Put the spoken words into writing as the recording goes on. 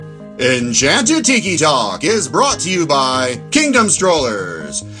Enchanted Tiki Talk is brought to you by Kingdom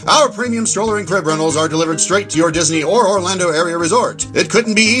Strollers. Our premium stroller and crib rentals are delivered straight to your Disney or Orlando area resort. It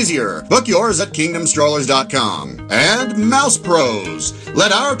couldn't be easier. Book yours at kingdomstrollers.com. And Mouse Pros.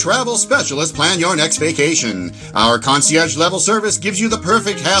 Let our travel specialist plan your next vacation. Our concierge level service gives you the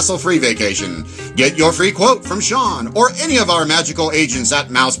perfect hassle-free vacation. Get your free quote from Sean or any of our magical agents at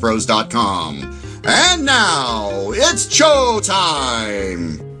mousepros.com. And now, it's show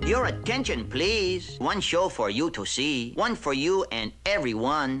time! Your attention, please. One show for you to see. One for you and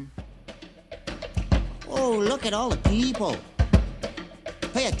everyone. Oh, look at all the people.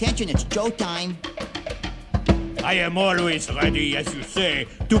 Pay attention, it's showtime. I am always ready, as you say,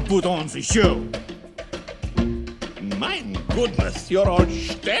 to put on the show. My goodness, you're all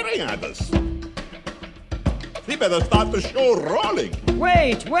staring at us. We better start the show rolling.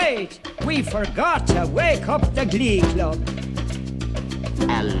 Wait! We forgot to wake up the Glee Club.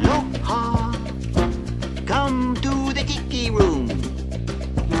 Aloha. Come to the Tiki Room.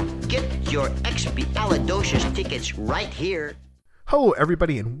 Get your Expialidocious tickets right here. Hello,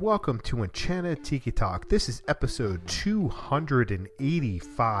 everybody, and welcome to Enchanted Tiki Talk. This is episode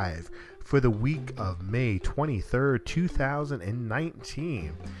 285 for the week of May 23rd,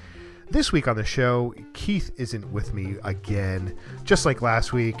 2019. This week on the show, Keith isn't with me again. Just like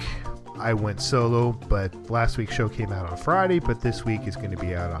last week, I went solo, but last week's show came out on Friday, but this week is going to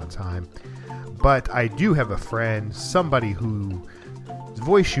be out on time. But I do have a friend, somebody whose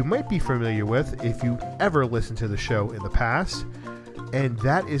voice you might be familiar with if you ever listened to the show in the past, and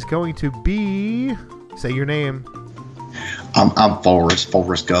that is going to be... Say your name. I'm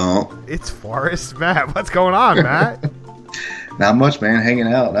Forrest Gump. It's Forrest. Matt, what's going on, Matt? Not much, man. Hanging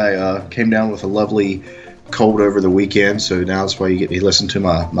out. I came down with a lovely cold over the weekend, so now that's why you get to listen to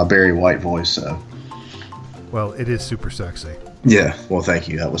my Barry White voice. So. Well, it is super sexy. Yeah. Well, thank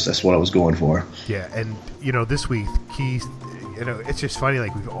you. That's what I was going for. Yeah, and this week, Keith, it's just funny.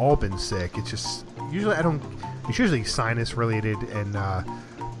 Like, we've all been sick. It's just usually it's usually sinus related, and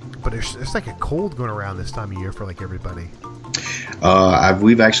but there's like a cold going around this time of year for like everybody.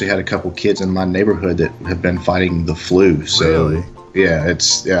 We've actually had a couple kids in my neighborhood that have been fighting the flu. So really? Yeah,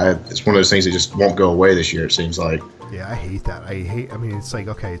 it's one of those things that just won't go away this year. It seems like. Yeah, I hate that. I mean, it's like,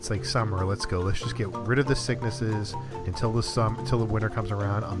 okay, it's like summer. Let's go. Let's just get rid of the sicknesses until the winter comes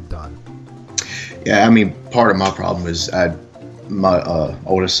around. I'm done. Yeah, I mean, part of my problem is my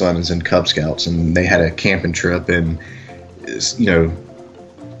oldest son is in Cub Scouts, and they had a camping trip, and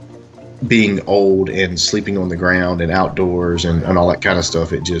being old and sleeping on the ground and outdoors and all that kind of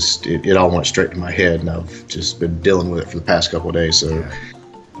stuff, it all went straight to my head, and I've just been dealing with it for the past couple of days. So yeah.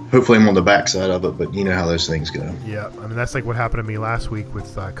 Hopefully I'm on the backside of it, but you know how those things go. Yeah, I mean, that's like what happened to me last week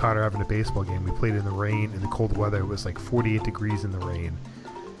with Connor having a baseball game. We played in the rain, in the cold weather. It was like 48 degrees in the rain.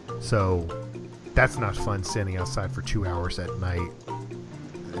 So that's not fun standing outside for 2 hours at night.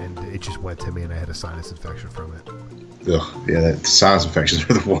 And it just went to me, and I had a sinus infection from it. Ugh, yeah, that sinus infections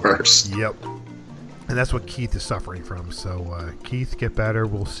are the worst. Yep. And that's what Keith is suffering from. So, Keith, get better.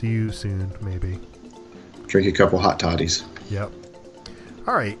 We'll see you soon, maybe. Drink a couple hot toddies. Yep.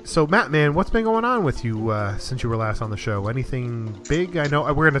 All right. So, Matt, man, what's been going on with you since you were last on the show? Anything big? I know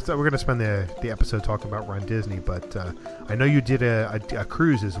we're gonna spend the episode talking about Run Disney, but I know you did a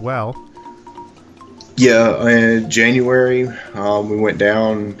cruise as well. Yeah, in January, we went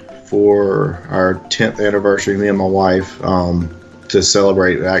down for our 10th anniversary, me and my wife, to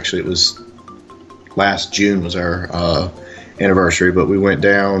celebrate. Actually, it was last June was our anniversary, but we went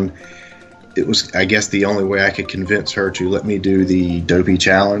down. It was, I guess, the only way I could convince her to let me do the Dopey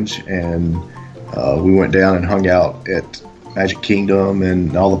Challenge, and we went down and hung out at Magic Kingdom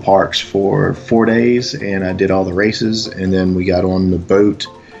and all the parks for 4 days, and I did all the races, and then we got on the boat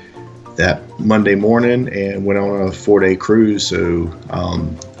that Monday morning and went on a 4-day cruise. So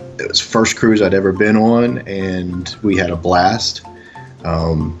it was the first cruise I'd ever been on, and we had a blast.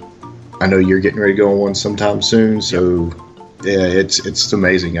 I know you're getting ready to go on one sometime soon, so yeah, it's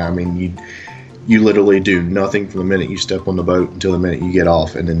amazing. I mean, you literally do nothing from the minute you step on the boat until the minute you get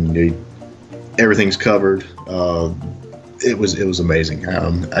off, and then everything's covered. It was amazing.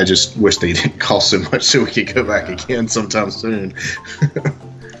 I just wish they didn't cost so much so we could go back again sometime soon.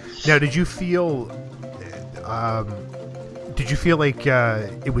 Now, did you feel like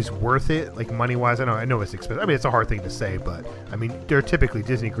it was worth it, like money-wise? I know it's expensive. I mean, it's a hard thing to say, but I mean,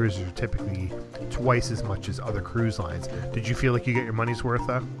 Disney cruises are typically twice as much as other cruise lines. Did you feel like you get your money's worth,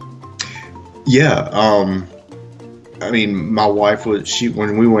 though? Yeah. I mean, my wife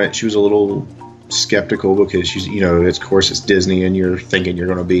when we went, she was a little skeptical because she's, of course it's Disney, and you're thinking you're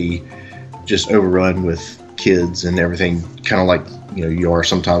going to be just overrun with kids and everything, kind of like you are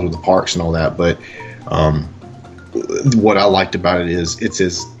sometimes with the parks and all that. But what I liked about it is it's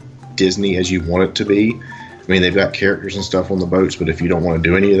as Disney as you want it to be. I mean, they've got characters and stuff on the boats, but if you don't want to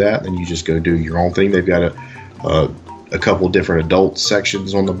do any of that, then you just go do your own thing. They've got a couple different adult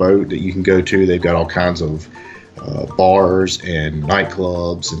sections on the boat that you can go to. They've got all kinds of bars and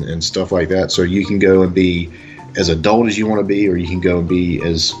nightclubs and stuff like that. So you can go and be as adult as you want to be, or you can go and be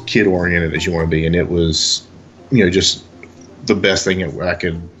as kid oriented as you want to be. And it was, just the best thing I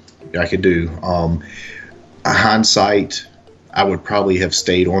could do. Hindsight, I would probably have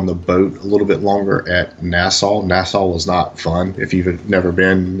stayed on the boat a little bit longer at Nassau. Nassau was not fun. If you've never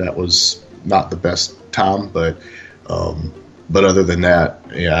been, that was not the best time. But other than that,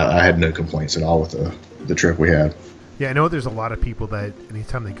 yeah, I had no complaints at all with the trip we had. Yeah, I know there's a lot of people that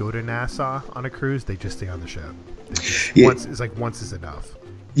anytime they go to Nassau on a cruise, they just stay on the ship. Once is enough.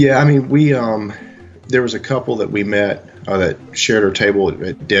 Yeah, I mean, we there was a couple that we met that shared our table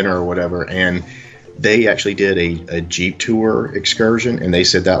at dinner or whatever, and they actually did a Jeep tour excursion, and they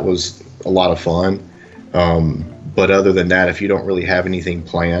said that was a lot of fun. But other than that, if you don't really have anything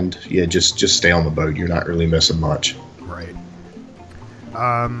planned, yeah, just stay on the boat. You're not really missing much. Right.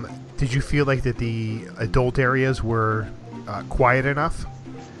 Did you feel like that the adult areas were quiet enough?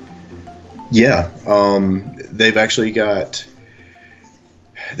 Yeah. They've actually got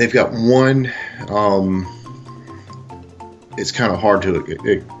one. It's kind of hard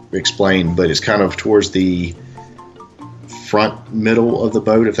to explain, but it's kind of towards the front middle of the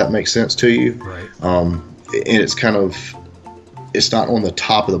boat, if that makes sense to you. Right. And it's not on the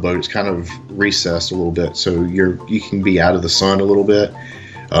top of the boat. It's kind of recessed a little bit, so you can be out of the sun a little bit.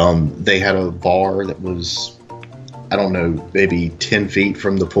 They had a bar that was, I don't know, maybe 10 feet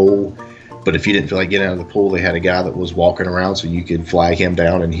from the pool. But if you didn't feel like getting out of the pool, they had a guy that was walking around, so you could flag him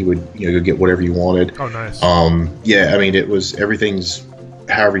down and he would, go get whatever you wanted. Oh, nice. Yeah, I mean, everything's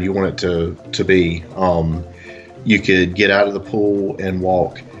however you want it to be. You could get out of the pool and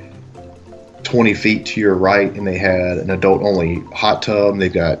walk 20 feet to your right, and they had an adult-only hot tub.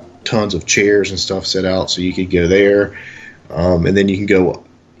 They've got tons of chairs and stuff set out, so you could go there. And then you can go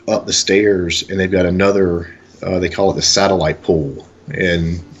up the stairs, and they've got another, they call it the satellite pool.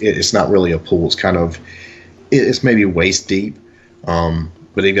 And it's not really a pool. It's kind of, it's maybe waist deep. But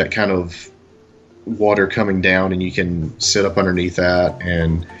they've got kind of water coming down, and you can sit up underneath that.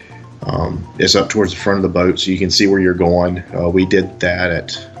 And it's up towards the front of the boat, so you can see where you're going. We did that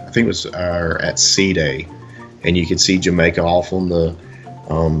I think it was at Sea Day. And you could see Jamaica off on the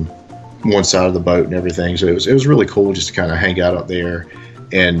one side of the boat and everything. So it was really cool just to kind of hang out up there.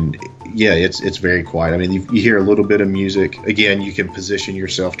 And yeah, it's very quiet. I mean, you hear a little bit of music. Again, you can position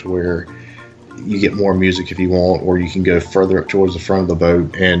yourself to where you get more music if you want, or you can go further up towards the front of the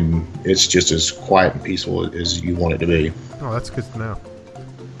boat, and it's just as quiet and peaceful as you want it to be. Oh, that's good to know.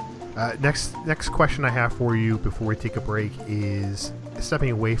 Next question I have for you before we take a break is,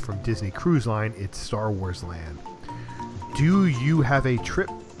 stepping away from Disney Cruise Line, it's Star Wars Land. Do you have a trip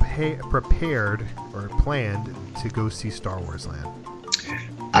prepared or planned to go see Star Wars Land?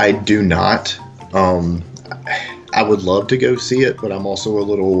 I do not. I would love to go see it, but I'm also a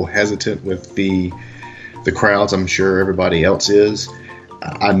little hesitant with the crowds. I'm sure everybody else is.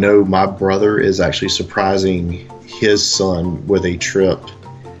 I know my brother is actually surprising his son with a trip.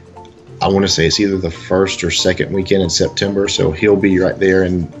 I want to say it's either the first or second weekend in September, so he'll be right there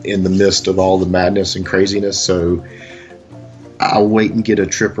in the midst of all the madness and craziness. So I'll wait and get a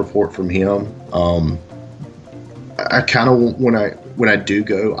trip report from him. I kind of, when I do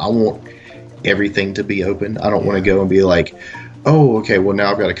go, I want everything to be open. I don't want to go and be like, oh, okay, well,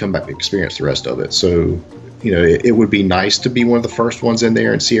 now I've got to come back and experience the rest of it. So, it would be nice to be one of the first ones in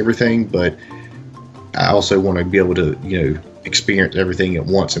there and see everything, but I also want to be able to, experience everything at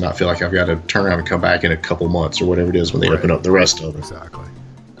once and not feel like I've got to turn around and come back in a couple months or whatever it is when they open up the rest of it. Exactly.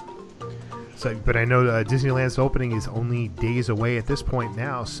 So, but I know Disneyland's opening is only days away at this point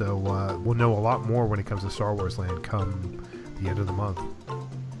now, so we'll know a lot more when it comes to Star Wars Land come the end of the month.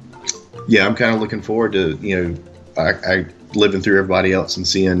 Yeah, I'm kind of looking forward to, I living through everybody else and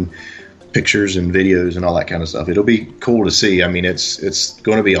seeing pictures and videos and all that kind of stuff. It'll be cool to see. I mean, it's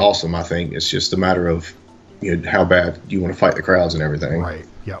going to be awesome, I think. It's just a matter of, how bad you want to fight the crowds and everything. Right,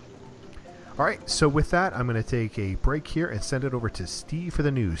 yep. All right, so with that, I'm going to take a break here and send it over to Steve for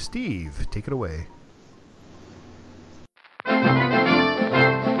the news. Steve, take it away.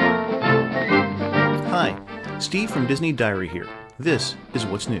 Hi, Steve from Disney Diary here. This is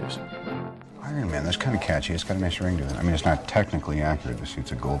What's News. Iron Man, that's kind of catchy. It's got a nice ring to it. I mean, it's not technically accurate. The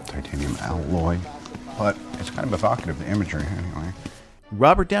suit's a gold titanium alloy, but it's kind of evocative, the imagery, anyway.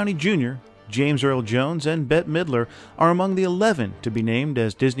 Robert Downey Jr. James Earl Jones and Bette Midler are among the 11 to be named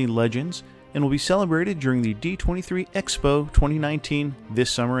as Disney Legends and will be celebrated during the D23 Expo 2019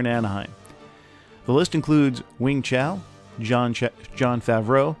 this summer in Anaheim. The list includes Wing Chow, Jon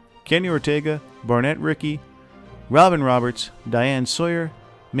Favreau, Kenny Ortega, Barnett Rickey, Robin Roberts, Diane Sawyer,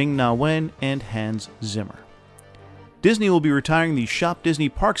 Ming-Na Wen, and Hans Zimmer. Disney will be retiring the Shop Disney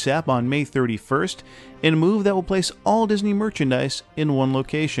Parks app on May 31st in a move that will place all Disney merchandise in one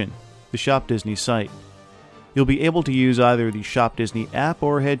location, the Shop Disney site. You'll be able to use either the Shop Disney app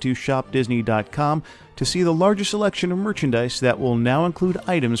or head to shopdisney.com to see the larger selection of merchandise that will now include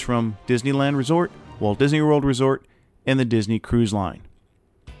items from Disneyland Resort, Walt Disney World Resort, and the Disney Cruise Line.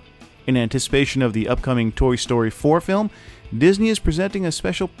 In anticipation of the upcoming Toy Story 4 film, Disney is presenting a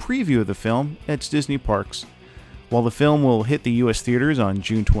special preview of the film at its Disney parks. While the film will hit the U.S. theaters on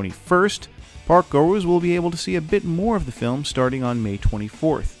June 21st, parkgoers will be able to see a bit more of the film starting on May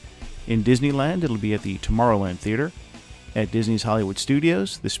 24th. In Disneyland, it'll be at the Tomorrowland Theater. At Disney's Hollywood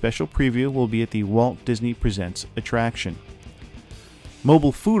Studios, the special preview will be at the Walt Disney Presents attraction.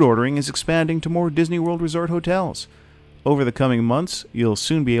 Mobile food ordering is expanding to more Disney World Resort hotels. Over the coming months, you'll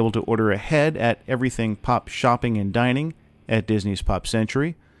soon be able to order ahead at Everything Pop Shopping and Dining at Disney's Pop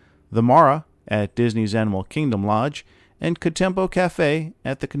Century, The Mara at Disney's Animal Kingdom Lodge, and Contempo Cafe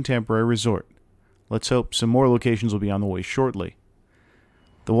at the Contemporary Resort. Let's hope some more locations will be on the way shortly.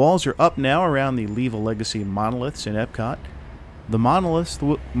 The walls are up now around the Leave a Legacy monoliths in Epcot. The monoliths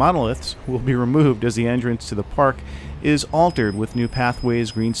will be removed as the entrance to the park is altered with new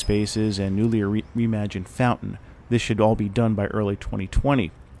pathways, green spaces, and newly reimagined fountain. This should all be done by early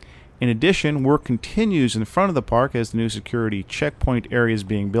 2020. In addition, work continues in front of the park as the new security checkpoint area is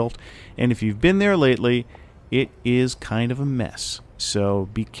being built, and if you've been there lately, it is kind of a mess. So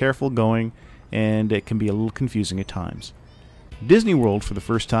be careful going, and it can be a little confusing at times. Disney World, for the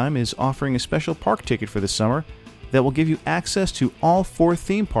first time, is offering a special park ticket for the summer that will give you access to all 4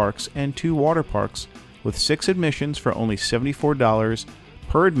 theme parks and 2 water parks with 6 admissions for only $74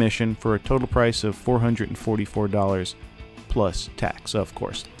 per admission for a total price of $444 plus tax, of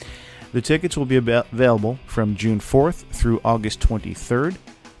course. The tickets will be available from June 4th through August 23rd.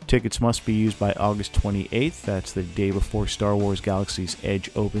 Tickets must be used by August 28th. That's the day before Star Wars Galaxy's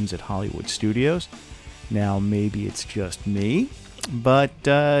Edge opens at Hollywood Studios. Now, maybe it's just me, but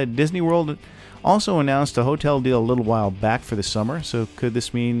Disney World also announced a hotel deal a little while back for the summer, so could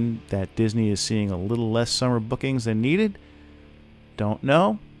this mean that Disney is seeing a little less summer bookings than needed? Don't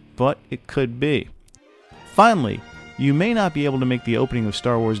know, but it could be. Finally, you may not be able to make the opening of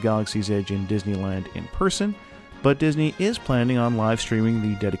Star Wars Galaxy's Edge in Disneyland in person, but Disney is planning on live streaming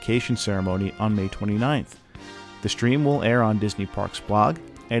the dedication ceremony on May 29th. The stream will air on Disney Parks blog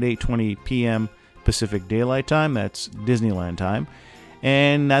at 8:20 p.m. Pacific Daylight Time, that's Disneyland time,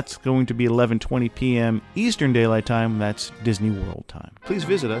 and that's going to be 11:20 p.m. Eastern Daylight Time, that's Disney World time. Please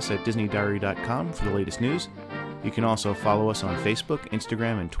visit us at DisneyDiary.com for the latest news. You can also follow us on Facebook,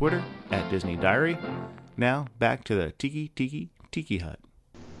 Instagram, and Twitter at Disney Diary. Now, back to the Tiki Hut.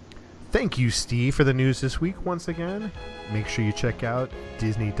 Thank you, Steve, for the news this week once again. Make sure you check out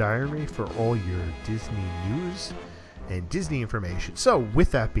Disney Diary for all your Disney news and Disney information. So,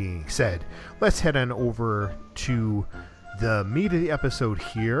 with that being said, let's head on over to the meat of the episode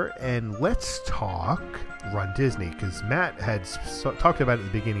here, and let's talk Run Disney, because Matt had talked about at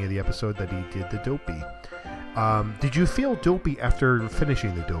the beginning of the episode that he did the Dopey. Did you feel dopey after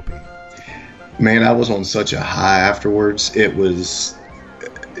finishing the Dopey? Man, I was on such a high afterwards. It was...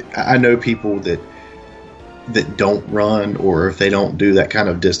 I know people that don't run, or if they don't do that kind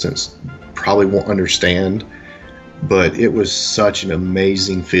of distance, probably won't understand. But it was such an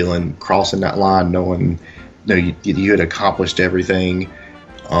amazing feeling crossing that line, knowing you had accomplished everything.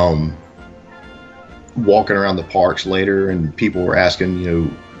 Walking around the parks later, and people were asking,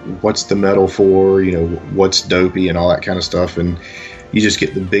 what's the medal for? What's Dopey and all that kind of stuff, and you just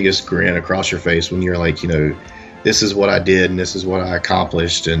get the biggest grin across your face when you're like, this is what I did and this is what I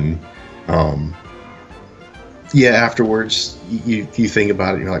accomplished. And afterwards you think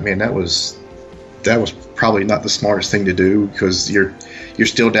about it, you're like, man, that was probably not the smartest thing to do, because you're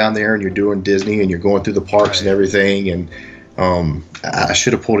still down there and you're doing Disney and you're going through the parks and everything. And I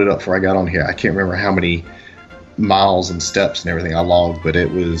should have pulled it up before I got on here. I can't remember how many miles and steps and everything I logged, but it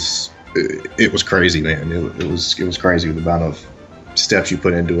was crazy, man. It was crazy with the amount of steps you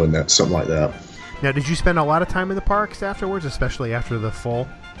put into doing that, something like that. Now, did you spend a lot of time in the parks afterwards, especially after the fall?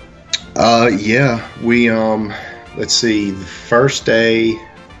 Yeah, we let's see, the first day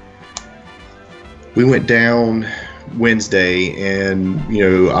we went down Wednesday, and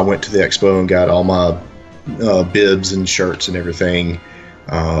I went to the expo and got all my bibs and shirts and everything.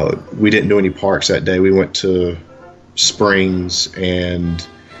 We didn't do any parks that day. We went to Springs and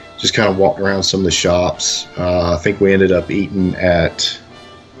just kind of walked around some of the shops. I think we ended up eating at,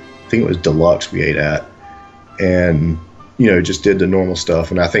 I think it was Deluxe we ate at, and just did the normal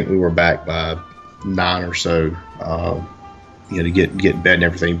stuff. And I think we were back by 9 or so, to get in bed and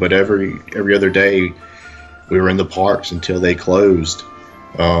everything. But every other day we were in the parks until they closed.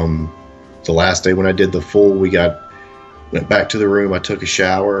 The last day when I did the full, went back to the room. I took a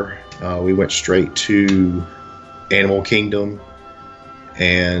shower. We went straight to Animal Kingdom,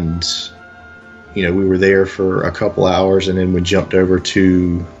 and we were there for a couple hours, and then we jumped over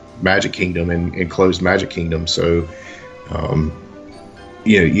to Magic Kingdom and closed Magic Kingdom. So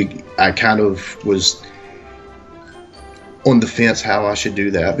I kind of was on the fence how I should do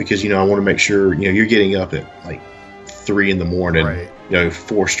that, because I want to make sure you're getting up at like 3 a.m, right.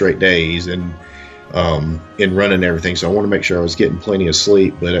 4 straight days, and running everything. So I want to make sure I was getting plenty of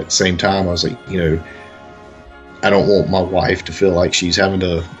sleep, but at the same time I was like, I don't want my wife to feel like she's having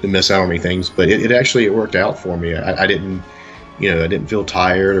to miss out on anything. But it actually worked out for me. I didn't feel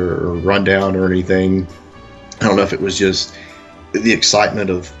tired or run down or anything. I don't know if it was just the excitement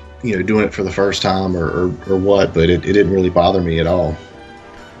of doing it for the first time or what, but it didn't really bother me at all.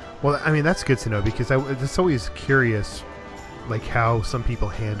 Well, I mean, that's good to know, because it's always curious, like how some people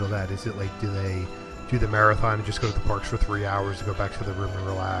handle that. Is it like, do they do the marathon and just go to the parks for 3 hours and go back to the room and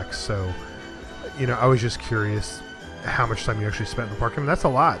relax? So, I was just curious how much time you actually spent in the park. I mean, that's a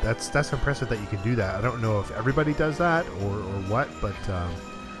lot. That's impressive that you can do that. I don't know if everybody does that or what, but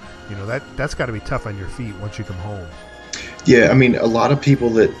that's got to be tough on your feet once you come home. Yeah, I mean, a lot of people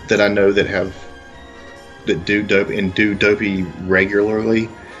that I know that do Dopey regularly,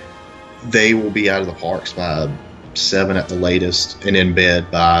 they will be out of the parks by 7 at the latest and in bed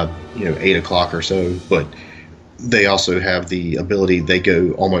by 8 o'clock or so. But they also have the ability, they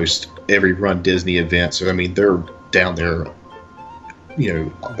go almost every Run Disney event. So I mean, they're down there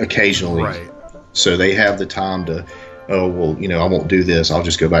occasionally, right. So they have the time to, I won't do this, I'll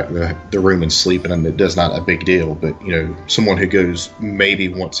just go back to the room and sleep, and that's not a big deal. But someone who goes maybe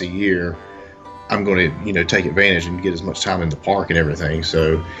once a year, I'm going to take advantage and get as much time in the park and everything.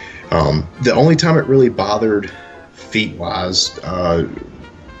 So the only time it really bothered feet wise, I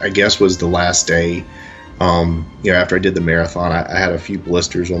guess, was the last day. After I did the marathon, I had a few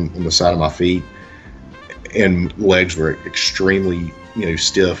blisters on the side of my feet, and legs were extremely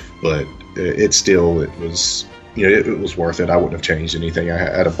stiff, but it was it was worth it. I wouldn't have changed anything. I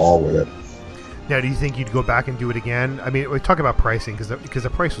had a ball with it. Now, do you think you'd go back and do it again? I mean, we talk about pricing, because the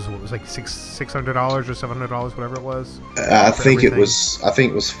price was like $600 or $700, whatever it was. I think it was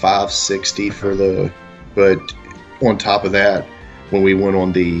 $560 for the. But on top of that, when we went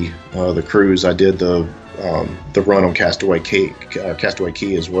on the cruise, I did the run on Castaway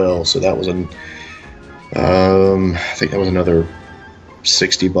Key as well. So that was I think that was another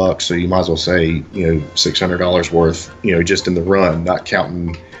 $60. So you might as well say $600 worth just in the run, not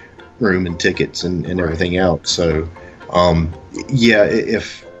counting room and tickets and everything else. So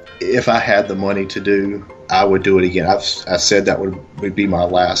if I had the money to do, I would do it again. I said that would be my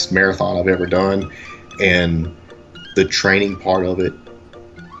last marathon I've ever done, and the training part of it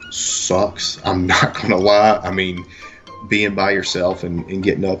sucks. I'm not gonna lie. I mean, being by yourself and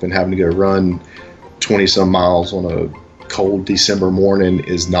getting up and having to go run 20 some miles on a cold December morning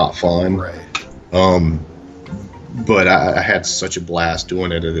is not fun. Right. But I had such a blast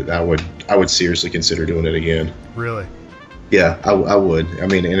doing it that I would seriously consider doing it again. Really? Yeah, I would. I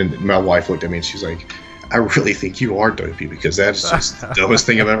mean, and my wife looked at me and she's like, I really think you are dopey, because that's just the dumbest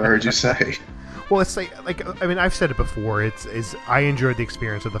thing I've ever heard you say. Well, it's like I mean, I've said it before. It's I enjoyed the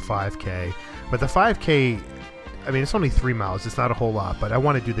experience of the 5K, but the 5K, I mean, it's only 3 miles. It's not a whole lot, but I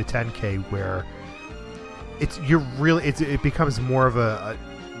want to do the 10K where it becomes more of a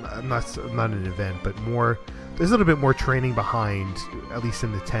not an event, but more. There's a little bit more training behind, at least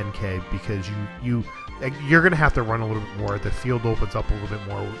in the 10K, because you're going to have to run a little bit more. The field opens up a little bit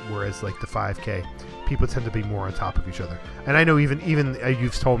more, whereas like the 5K, people tend to be more on top of each other. And I know even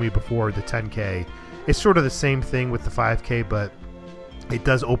you've told me before, the 10K, it's sort of the same thing with the 5K, but it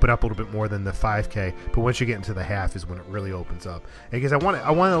does open up a little bit more than the 5K. But once you get into the half is when it really opens up. Because I want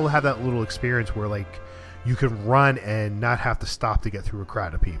to have that little experience where like you can run and not have to stop to get through a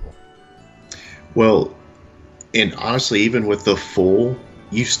crowd of people. Well, and honestly, even with the full,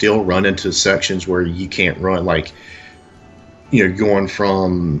 you still run into sections where you can't run. Like, going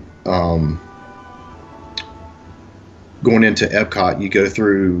from going into Epcot, you go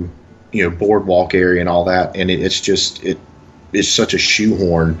through boardwalk area and all that, and it's such a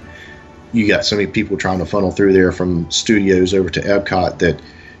shoehorn you got so many people trying to funnel through there from studios over to Epcot that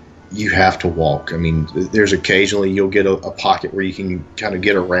you have to walk. I mean, there's occasionally you'll get a pocket where you can kind of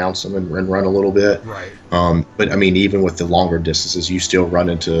get around some and run a little bit. Right. But I mean, even with the longer distances, you still run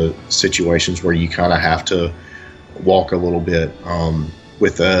into situations where you kind of have to walk a little bit.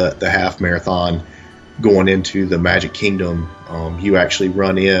 With the half marathon going into the Magic Kingdom, you actually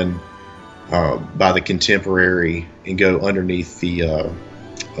run in by the Contemporary and go underneath the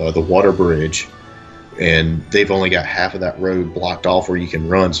water bridge. And they've only got half of that road blocked off where you can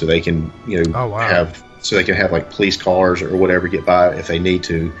run, so they can, have like police cars or whatever get by if they need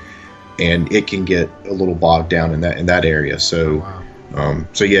to, and it can get a little bogged down in that area. So,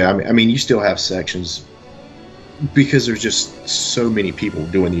 yeah, I mean, you still have sections because there's just so many people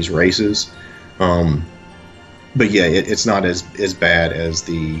doing these races. But yeah, it's not as bad as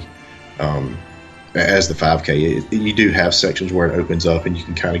the 5K. You do have sections where it opens up and you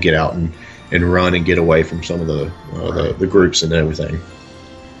can kind of get out and run and get away from some of the groups and everything.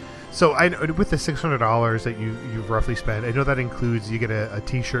 So with the $600 that you roughly spend, I know that includes you get a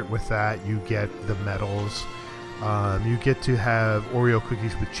T-shirt with that, you get the medals, you get to have Oreo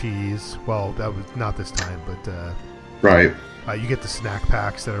cookies with cheese. Well, that was not this time, but right. You get the snack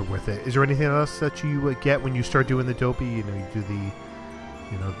packs that are with it. Is there anything else that you get when you start doing the Dopey? You do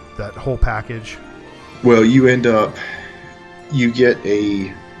that whole package. Well, you get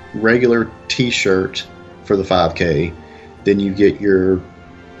a regular T-shirt for the 5K, then you get your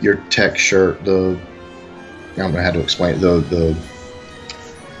tech shirt, I don't know how to explain it, the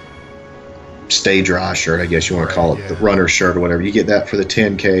Stay Dry shirt, I guess you want to call it, the runner shirt or whatever. You get that for the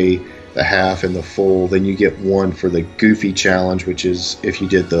 10K, the half and the full. Then you get one for the Goofy Challenge, which is if you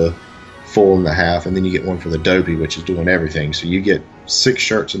did the full and the half, and then you get one for the Dopey, which is doing everything. So you get 6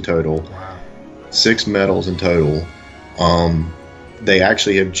 shirts in total, 6 medals in total. They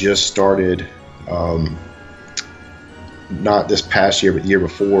actually have just started, not this past year, but the year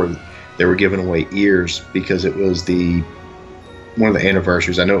before, they were giving away ears because it was one of the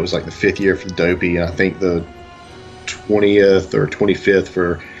anniversaries. I know it was like the 5th year for the Dopey, and I think the 20th or 25th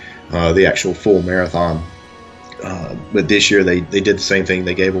for the actual full marathon. But this year they did the same thing.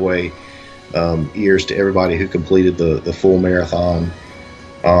 They gave away ears to everybody who completed the full marathon.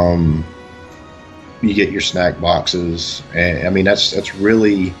 You get your snack boxes, and I mean that's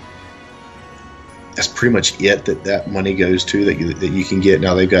pretty much it that money goes to that you can get.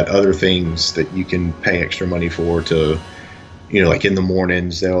 Now they've got other things that you can pay extra money for to, like in the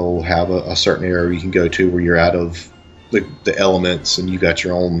mornings they'll have a certain area you can go to where you're out of the elements and you got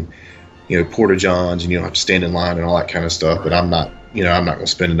your own porta johns and you don't have to stand in line and all that kind of stuff. But I'm not going to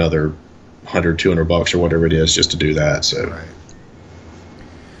spend another $100-$200 or whatever it is just to do that. So. Right.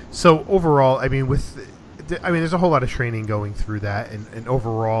 So overall, I mean, there's a whole lot of training going through that, and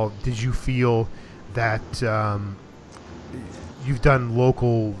overall, did you feel that you've done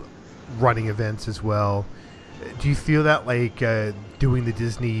local running events as well? Do you feel that like doing the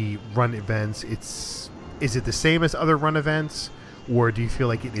Disney run events, is it the same as other run events, or do you feel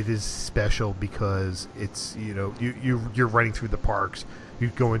like it is special because it's you're running through the parks, you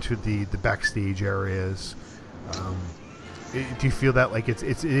go into the backstage areas? Do you feel that like it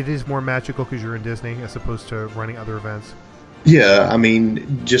is more magical because you're in Disney as opposed to running other events? Yeah, I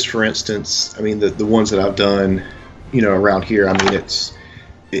mean, just for instance, I mean the ones that I've done, around here. I mean,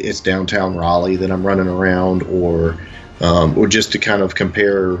 it's downtown Raleigh that I'm running around, or just to kind of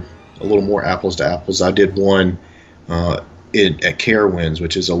compare a little more apples to apples. I did one at Carowinds,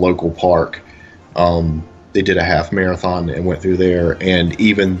 which is a local park. They did a half marathon and went through there, and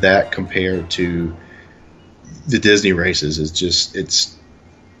even that compared to the Disney races it's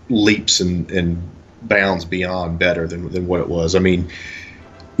leaps and bounds beyond better than what it was. I mean,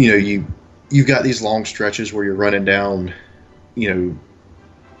 you've got these long stretches where you're running down,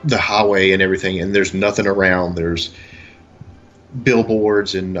 the highway and everything, and there's nothing around. There's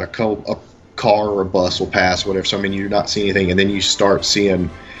billboards and a car or a bus will pass, whatever. So I mean, you're not seeing anything, and then you start seeing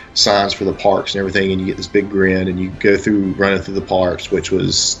signs for the parks and everything, and you get this big grin, and you go through running through the parks, which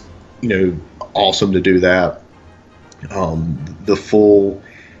was, awesome to do that. The full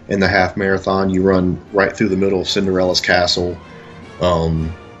and the half marathon, you run right through the middle of Cinderella's castle.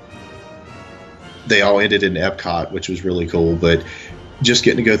 They all ended in Epcot, which was really cool, but just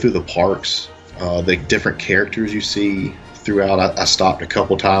getting to go through the parks, the different characters you see throughout. I stopped a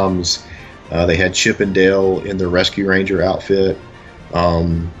couple times. They had Chip and Dale in their Rescue Ranger outfit.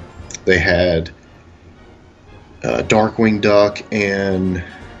 They had Darkwing Duck and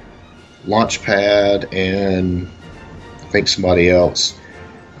Launchpad and I think somebody else.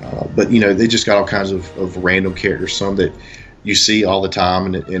 But they just got all kinds of random characters, some that you see all the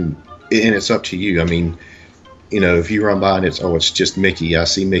time, and and it's up to you. I mean, if you run by and it's just Mickey, I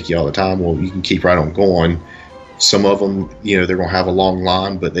see Mickey all the time. Well, you can keep right on going. Some of them, they're going to have a long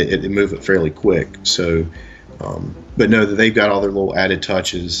line, but they move it fairly quick. So, but no, they've got all their little added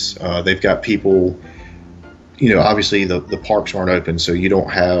touches. They've got people, obviously the parks aren't open, so you don't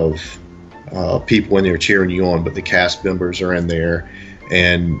have people in there cheering you on, but the cast members are in there,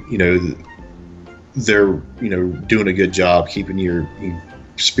 and they're doing a good job keeping your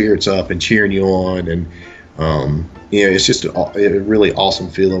spirits up and cheering you on, and it's just a really awesome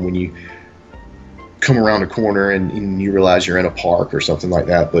feeling when you come around a corner and you realize you're in a park or something like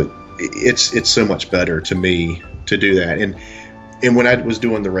that. But it's so much better to me to do that. And when I was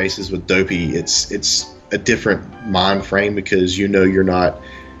doing the races with Dopey, it's a different mind frame, because you're not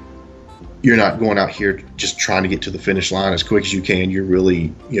going out here just trying to get to the finish line as quick as you can. You're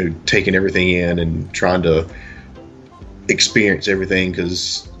really taking everything in and trying to experience everything,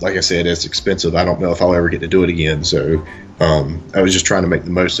 because like I said, it's expensive. I don't know if I'll ever get to do it again. So I was just trying to make the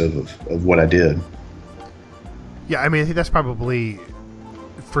most of what I did. Yeah, I mean, I think that's probably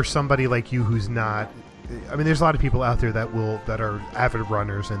for somebody like you who's not. I mean, there's a lot of people out there that are avid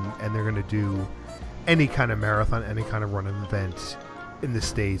runners, and they're going to do any kind of marathon, any kind of running event in the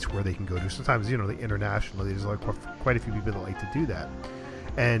States where they can go to. Sometimes, the internationally, there's quite a few people that like to do that.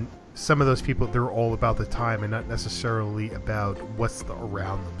 And some of those people, they're all about the time and not necessarily about what's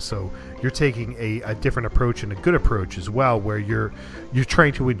around them. So you're taking a different approach, and a good approach as well, where you're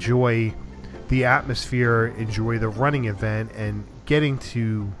trying to enjoy the atmosphere, enjoy the running event, and getting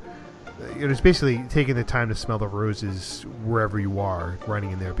to, it's basically taking the time to smell the roses wherever you are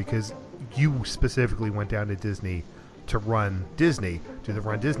running in there, because you specifically went down to Disney to run Disney, to the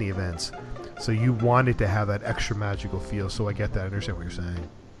Run Disney events. So you wanted to have that extra magical feel. So I get that. I understand what you're saying.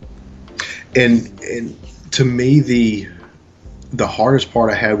 And to me, the hardest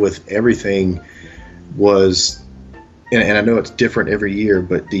part I had with everything was, and I know it's different every year,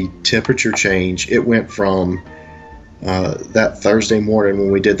 but the temperature change. It went from that Thursday morning when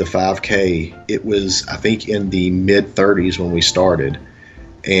we did the 5K, it was, I think, in the mid-30s when we started.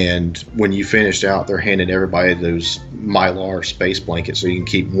 And when you finished out, they're handing everybody those Mylar space blankets so you can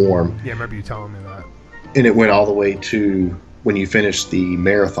keep warm. Yeah, I remember you telling me that. And it went all the way to when you finished the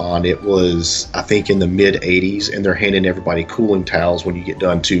marathon, it was, I think, in the mid-80s, and they're handing everybody cooling towels when you get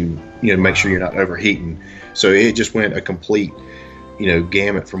done to, make sure you're not overheating. So it just went a complete,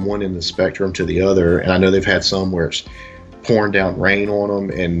 gamut from one end of the spectrum to the other. And I know they've had some where it's pouring down rain on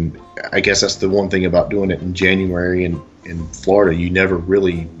them, and I guess that's the one thing about doing it in January in Florida. You never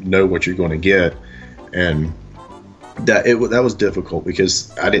really know what you're going to get, and that was difficult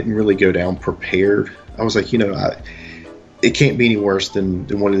because I didn't really go down prepared. I was like, it can't be any worse than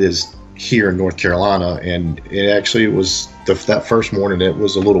what it is here in North Carolina. And it actually was that first morning, it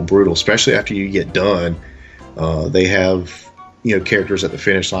was a little brutal, especially after you get done. They have, characters at the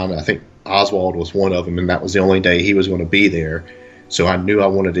finish line. I think Oswald was one of them, and that was the only day he was going to be there. So I knew I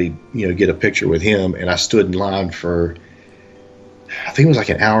wanted to, get a picture with him. And I stood in line for, I think it was like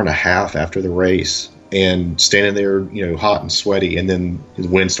an hour and a half after the race, and standing there, hot and sweaty. And then the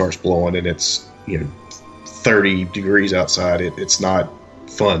wind starts blowing, and it's, 30 degrees outside. It's not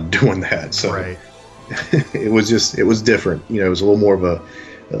fun doing that. So right. it was different. It was a little more of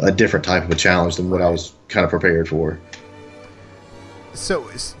a different type of a challenge than what I was kind of prepared for. So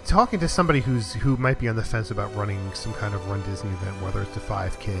talking to somebody who might be on the fence about running some kind of Run Disney event, whether it's a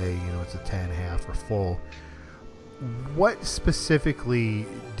 5K, it's a 10 half or full, what specifically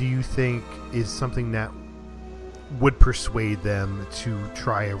do you think is something that would persuade them to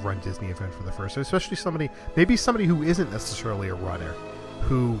try a Run Disney event for the first time, especially somebody who isn't necessarily a runner,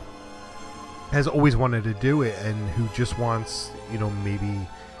 who has always wanted to do it and who just wants, maybe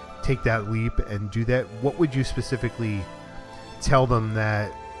take that leap and do that? What would you specifically tell them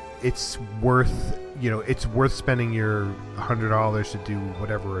that it's worth spending your $100 to do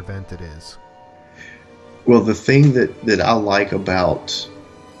whatever event it is? Well, the thing that I like about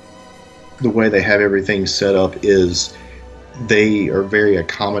the way they have everything set up is they are very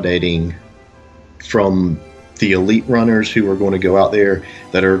accommodating, from the elite runners who are going to go out there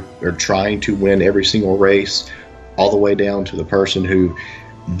that are trying to win every single race, all the way down to the person who,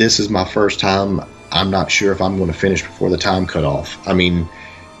 this is my first time, I'm not sure if I'm going to finish before the time cutoff. I mean,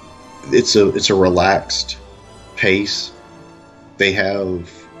 it's a relaxed pace. They have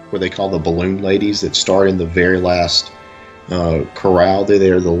what they call the balloon ladies that start in the very last corral.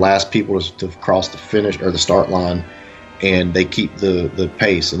 They're the last people to cross the finish or the start line, and they keep the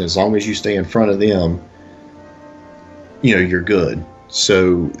pace. And as long as you stay in front of them, you're good.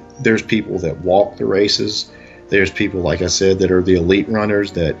 So there's people that walk the races. There's people, like I said, that are the elite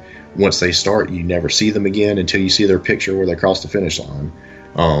runners that once they start, you never see them again until you see their picture where they cross the finish line.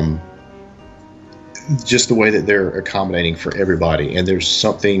 Just the way that they're accommodating for everybody, and there's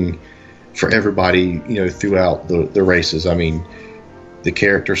something for everybody, throughout the races. I mean, the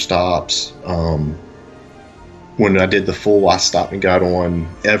character stops. When I did the full, I stopped and got on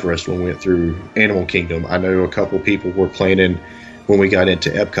Everest when we went through Animal Kingdom. I know a couple people were planning when we got into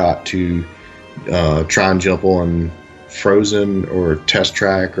Epcot to try and jump on Frozen or Test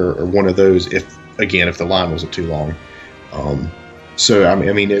Track or one of those if the line wasn't too long. So I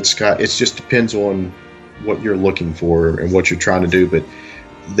mean, it just depends on what you're looking for and what you're trying to do, but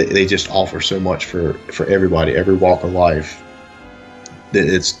they just offer so much for everybody, every walk of life. That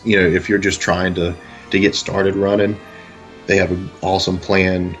it's, if you're just trying to get started running, they have an awesome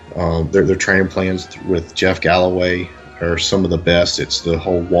plan. Their training plans with Jeff Galloway are some of the best. It's the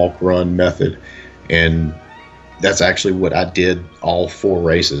whole walk-run method, and that's actually what I did all 4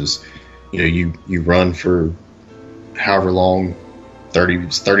 races. You run for however long,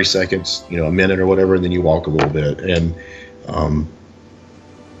 30 seconds, a minute or whatever, and then you walk a little bit. And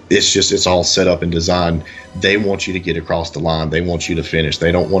it's all set up and designed. They want you to get across the line. They want you to finish.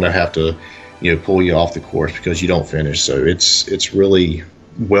 They don't want to have to, pull you off the course because you don't finish. So it's really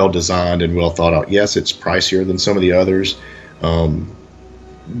well designed and well thought out. Yes, it's pricier than some of the others,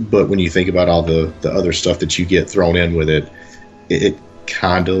 but when you think about all the other stuff that you get thrown in with it, it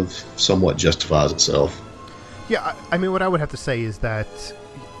kind of somewhat justifies itself. Yeah, I mean, what I would have to say is that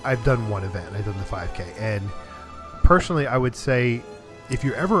I've done one event. I've done the 5K, and personally, I would say if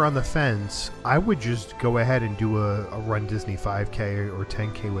you're ever on the fence, I would just go ahead and do a Run Disney 5K or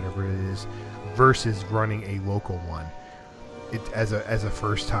 10K, whatever it is, versus running a local one as a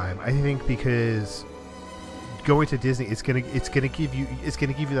first time. I think because going to Disney, it's gonna give you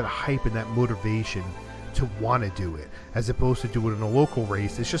that hype and that motivation to want to do it, as opposed to do it in a local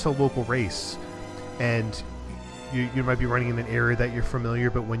race. It's just a local race, and you might be running in an area that you're familiar,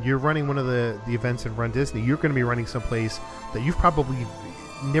 but when you're running one of the events in Run Disney, you're going to be running someplace that you've probably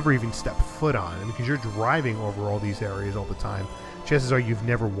never even stepped foot on. And because you're driving over all these areas all the time, chances are you've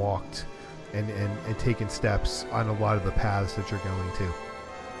never walked and taken steps on a lot of the paths that you're going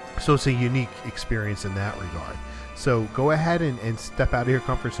to. So it's a unique experience in that regard. So go ahead and step out of your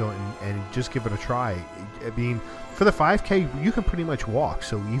comfort zone and just give it a try. I mean, for the 5K, you can pretty much walk.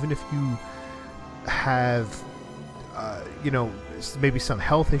 So even if you have maybe some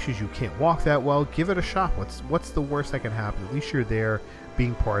health issues, you can't walk that well, give it a shot. What's the worst that can happen? At least you're there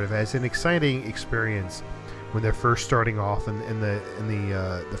being part of it. It's an exciting experience when they're first starting off and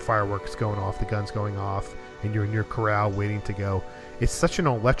the fireworks going off, the guns going off, and you're in your corral waiting to go. It's such an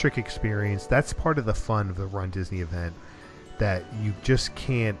electric experience. That's part of the fun of the Run Disney event that you just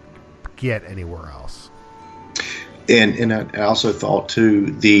can't get anywhere else. And I also thought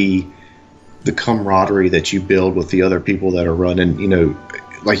too, the camaraderie that you build with the other people that are running,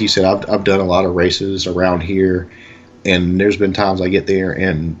 like you said, I've done a lot of races around here, and there's been times I get there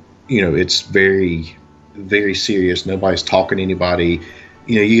and, it's very, very serious. Nobody's talking to anybody.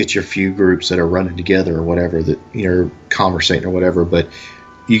 You get your few groups that are running together or whatever that, conversating or whatever, but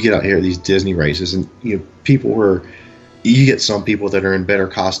you get out here at these Disney races and, you get some people that are in better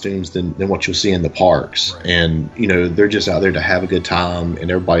costumes than what you'll see in the parks. Right. And, they're just out there to have a good time, and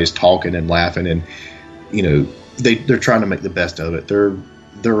everybody's talking and laughing, and, they're trying to make the best of it.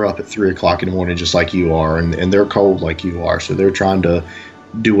 They're up at 3:00 in the morning just like you are, and they're cold like you are. So they're trying to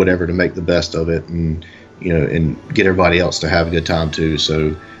do whatever to make the best of it and, and get everybody else to have a good time too.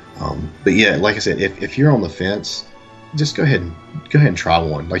 So, but yeah, like I said, if you're on the fence, just go ahead and try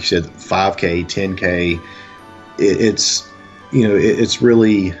one. Like you said, 5K, 10K, it's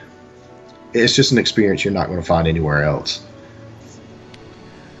really, it's just an experience you're not going to find anywhere else.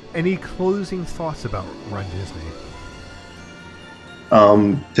 Any closing thoughts about Run Disney?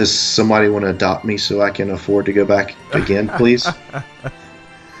 Does somebody want to adopt me so I can afford to go back again, please?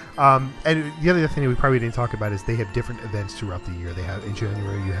 And the other thing that we probably didn't talk about is they have different events throughout the year. They have in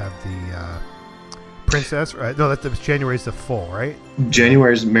January, you have the Princess. No, January is the full, right?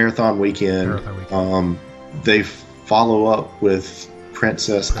 January is Marathon Weekend. They follow up with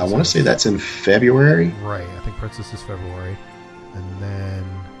Princess. I want to say that's in February. Right, I think Princess is February, and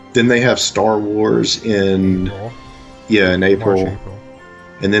then they have Star Wars in April. Yeah, in April. March, April.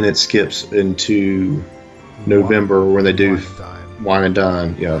 And then it skips into November when they do Wine and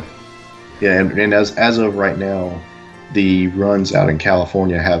Dine. Yeah, and as of right now, the runs out in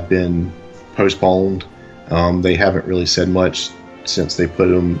California have been postponed. They haven't really said much since they put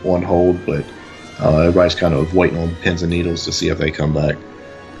them on hold, but everybody's kind of waiting on pins and needles to see if they come back.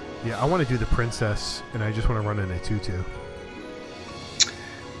 Yeah, I want to do the princess, and I just want to run in a tutu.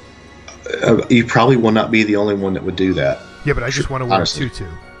 You probably will not be the only one that would do that. Yeah, but I just want to wear a tutu.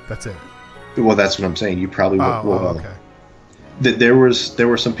 That's it. Well, that's what I'm saying. You probably will. Okay. There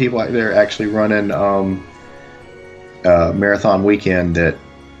were some people out there actually running marathon weekend that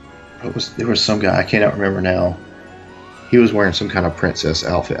there was some guy, I cannot remember now. He was wearing some kind of princess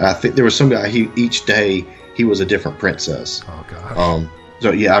outfit. I think there was some guy, each day he was a different princess. Oh gosh.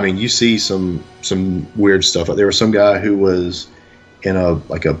 So yeah, I mean, you see some weird stuff. There was some guy who was in a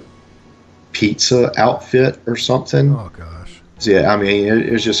pizza outfit or something. Oh gosh. So, yeah, I mean,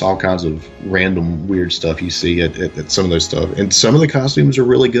 it's just all kinds of random weird stuff you see at some of those stuff. And some of the costumes are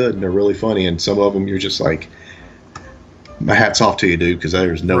really good and they're really funny. And some of them you're just like, my hat's off to you, dude, because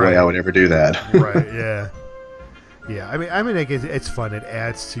there's no way I would ever do that. Right, yeah. Yeah, I mean, it's fun. It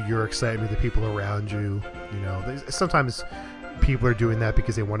adds to your excitement, the people around you. You know, sometimes people are doing that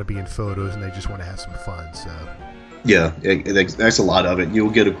because they want to be in photos and they just want to have some fun. So, yeah, that's a lot of it.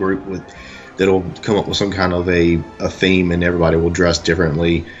 You'll get a group that'll come up with some kind of a theme, and everybody will dress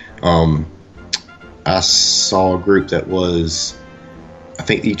differently. I saw a group that was, I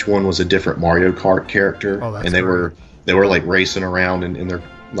think each one was a different Mario Kart character, and they were like racing around and they're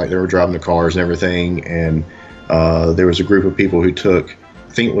like they were driving the cars and everything. And there was a group of people who took,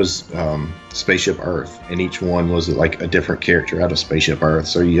 I think it was Spaceship Earth, and each one was like a different character out of Spaceship Earth.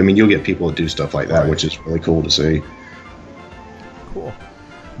 So you'll get people that do stuff like that, which is really cool to see. Cool.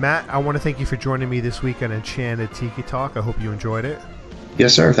 Matt, I want to thank you for joining me this week on Enchanted Tiki Talk. I hope you enjoyed it.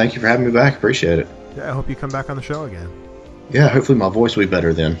 Yes, sir. Thank you for having me back. Appreciate it. Yeah, I hope you come back on the show again. Yeah, hopefully my voice will be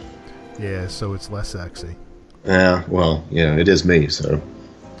better then. Yeah, so it's less sexy. Yeah, well, it is me, so.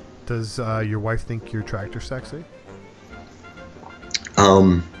 Does your wife think your tractor's sexy?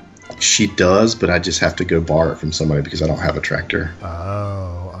 She does, but I just have to go borrow it from somebody because I don't have a tractor.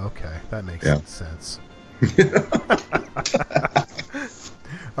 Oh, okay. That makes sense.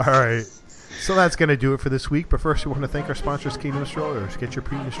 All right. So that's going to do it for this week. But first, we want to thank our sponsors, Kingdom Strollers. Get your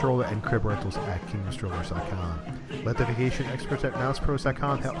premium stroller and crib rentals at kingdomstrollers.com. Let the vacation experts at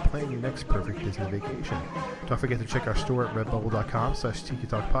mousepros.com help plan your next perfect Disney vacation. Don't forget to check our store at redbubble.com/Tiki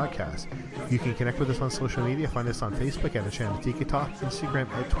Talk Podcast. You can connect with us on social media. Find us on Facebook at Enchanted Tiki Talk, Instagram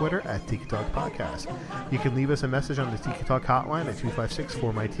and Twitter at Tiki Talk Podcast. You can leave us a message on the Tiki Talk hotline at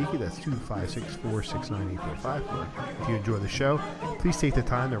 256-4MY-TIKI. That's 256-469-8454. If you enjoy the show, please take the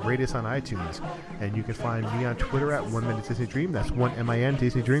time to rate us on iTunes. And you can find me on Twitter at 1 Minute Disney Dream. That's 1MIN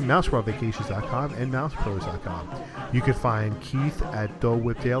Disney Dream, MouseWorldVacations.com, and MousePros.com. You can find Keith at Dole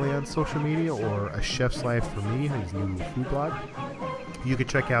Whip Daily on social media, or A Chef's Life for Me, his new food blog. You can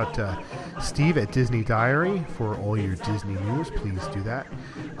check out Steve at Disney Diary for all your Disney news. Please do that.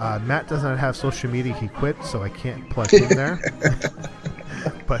 Matt does not have social media. He quit, so I can't plug him there.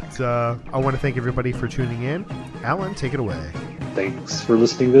 But I want to thank everybody for tuning in. Alan, take it away. Thanks for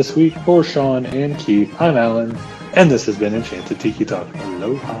listening this week. For Sean and Keith, I'm Alan, and this has been Enchanted Tiki Talk.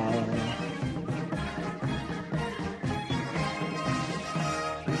 Aloha.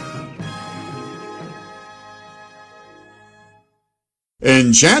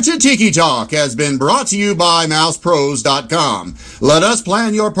 Enchanted Tiki Talk has been brought to you by MousePros.com. Let us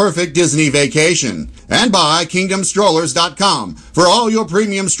plan your perfect Disney vacation. And by KingdomStrollers.com for all your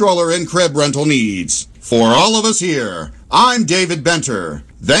premium stroller and crib rental needs. For all of us here, I'm David Benter.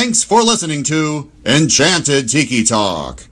 Thanks for listening to Enchanted Tiki Talk.